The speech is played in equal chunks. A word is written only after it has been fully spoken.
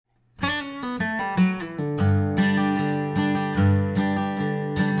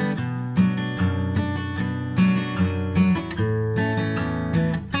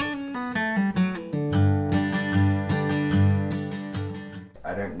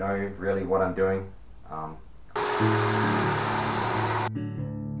know really what I'm doing.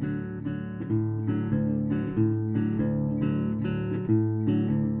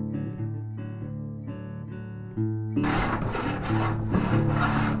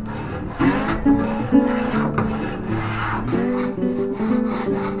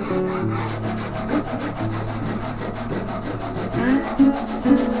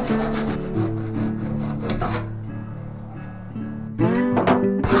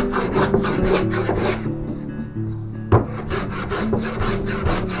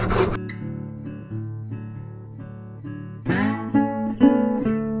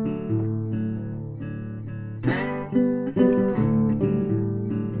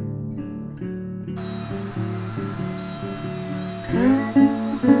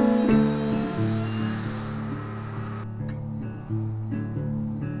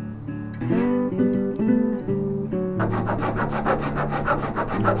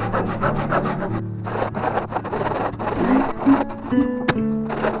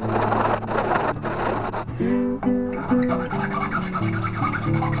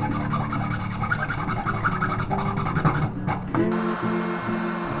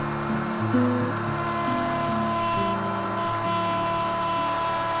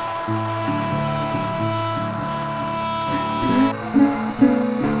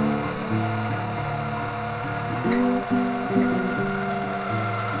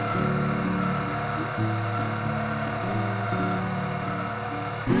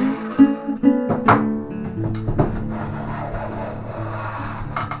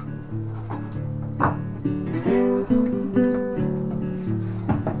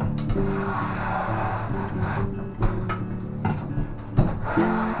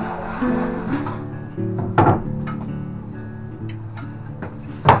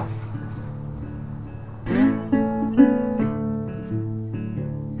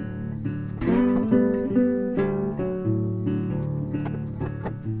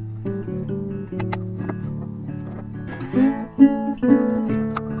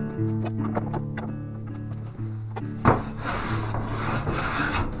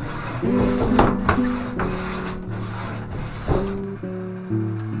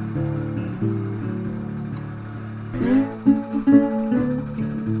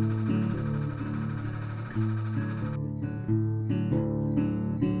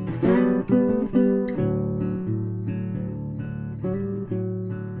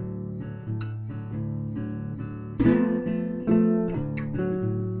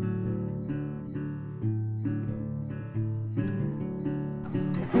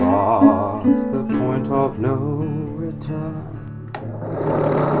 Past the point of no return.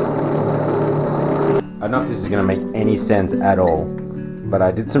 I don't know if this is going to make any sense at all, but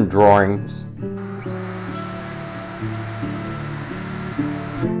I did some drawings.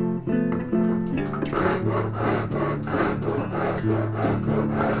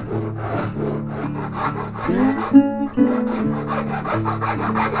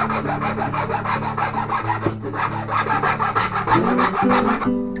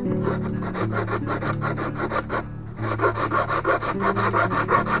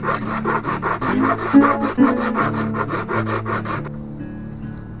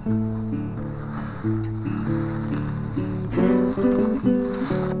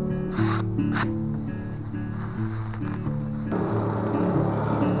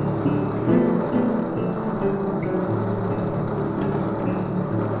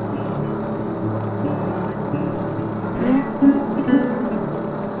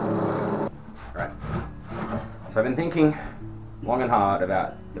 So I've been thinking long and hard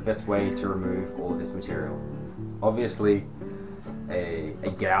about the best way to remove all of this material. Obviously,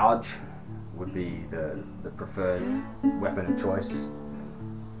 a gouge would be the preferred weapon of choice.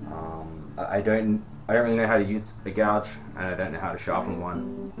 I don't really know how to use a gouge, and I don't know how to sharpen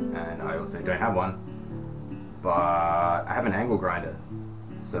one, and I also don't have one. But I have an angle grinder,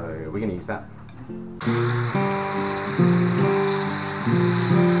 so we're gonna use that.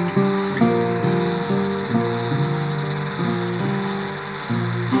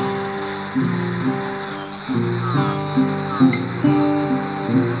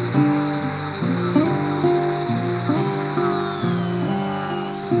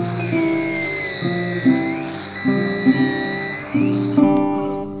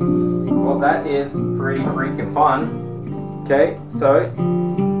 That is pretty freaking fun. Okay, so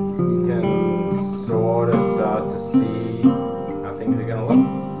you can sort of start to see how things are going to look.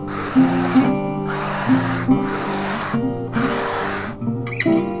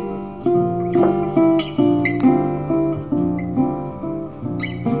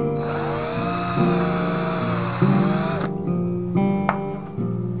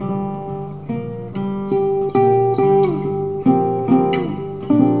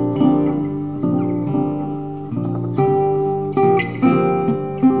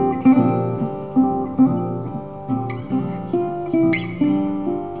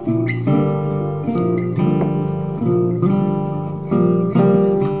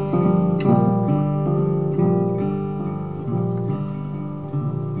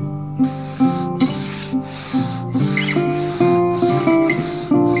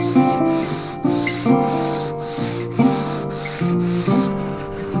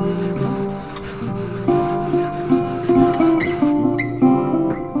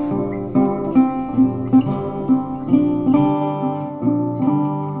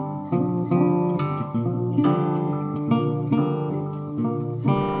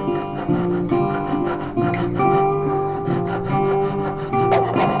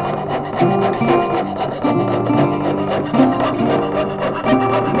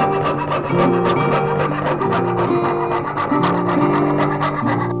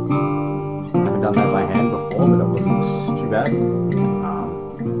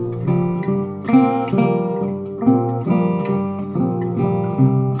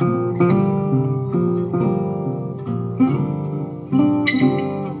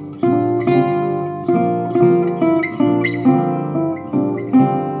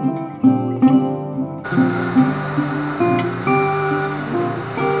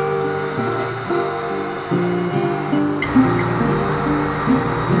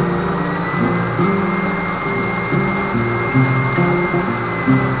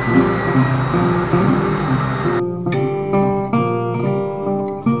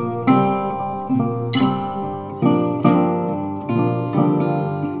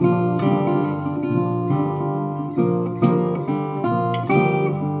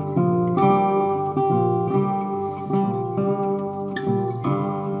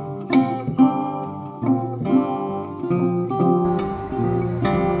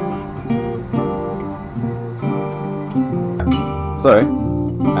 So,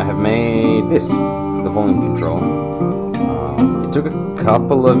 I have made this for the volume control. It took a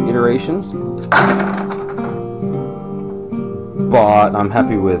couple of iterations, but I'm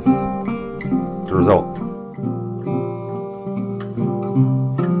happy with the result.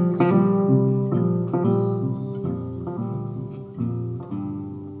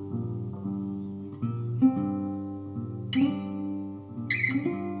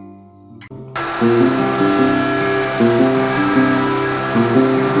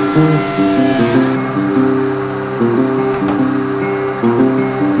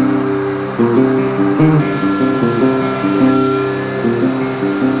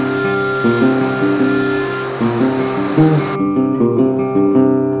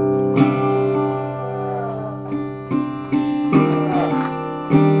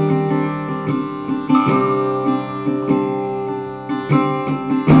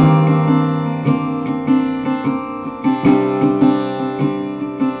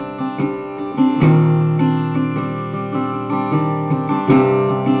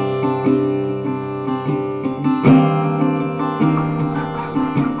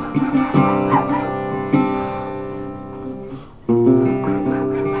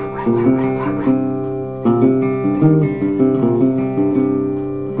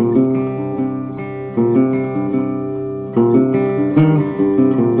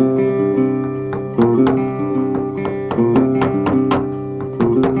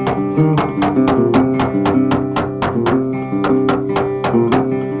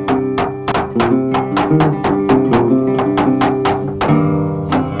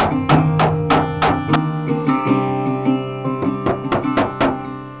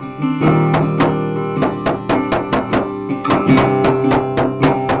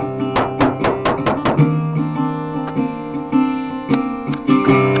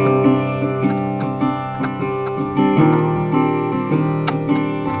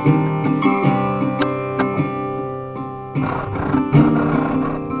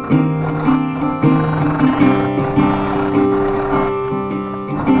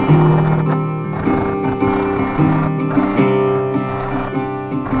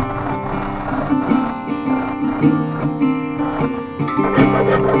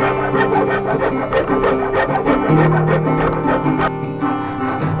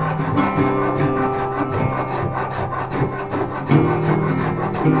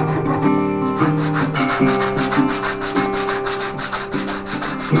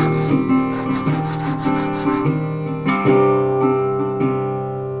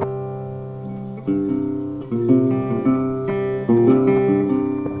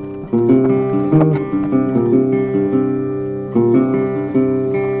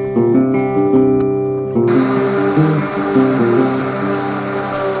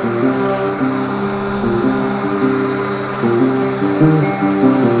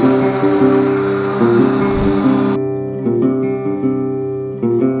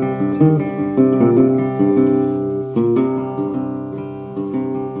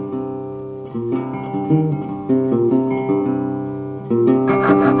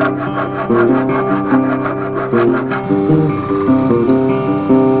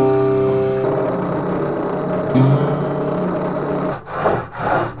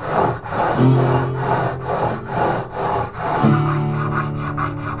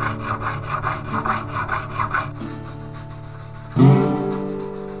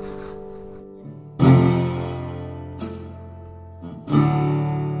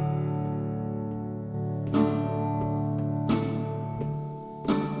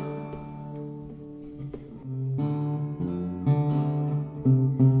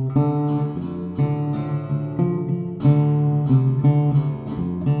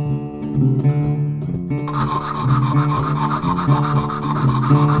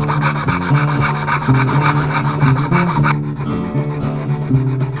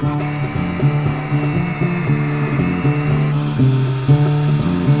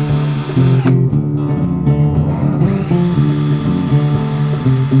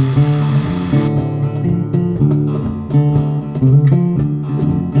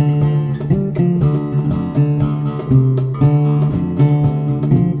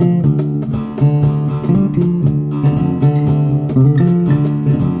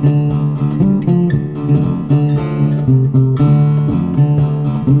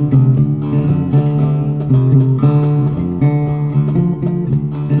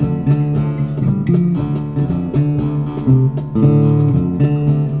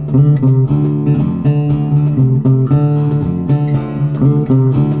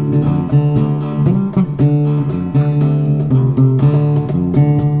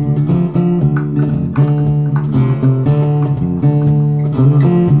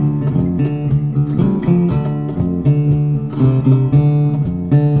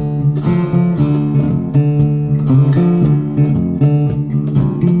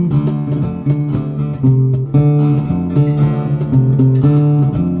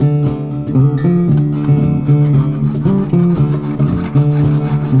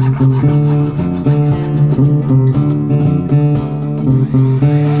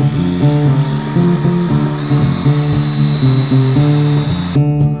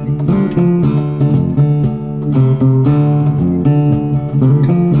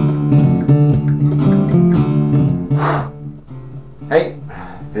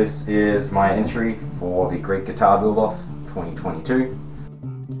 is my entry for the Greek Guitar Build-Off 2022.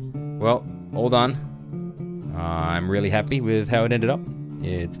 Well, all done. I'm really happy with how it ended up.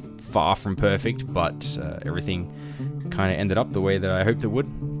 It's far from perfect, but everything kind of ended up the way that I hoped it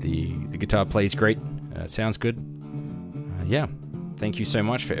would. The guitar plays great. It sounds good. Yeah, thank you so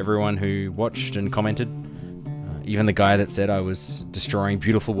much for everyone who watched and commented. Even the guy that said I was destroying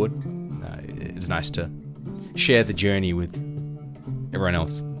beautiful wood. It's nice to share the journey with everyone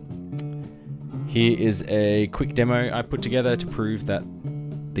else. Here is a quick demo I put together to prove that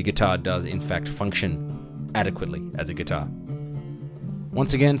the guitar does in fact function adequately as a guitar.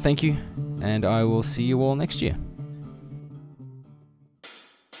 Once again, thank you, and I will see you all next year.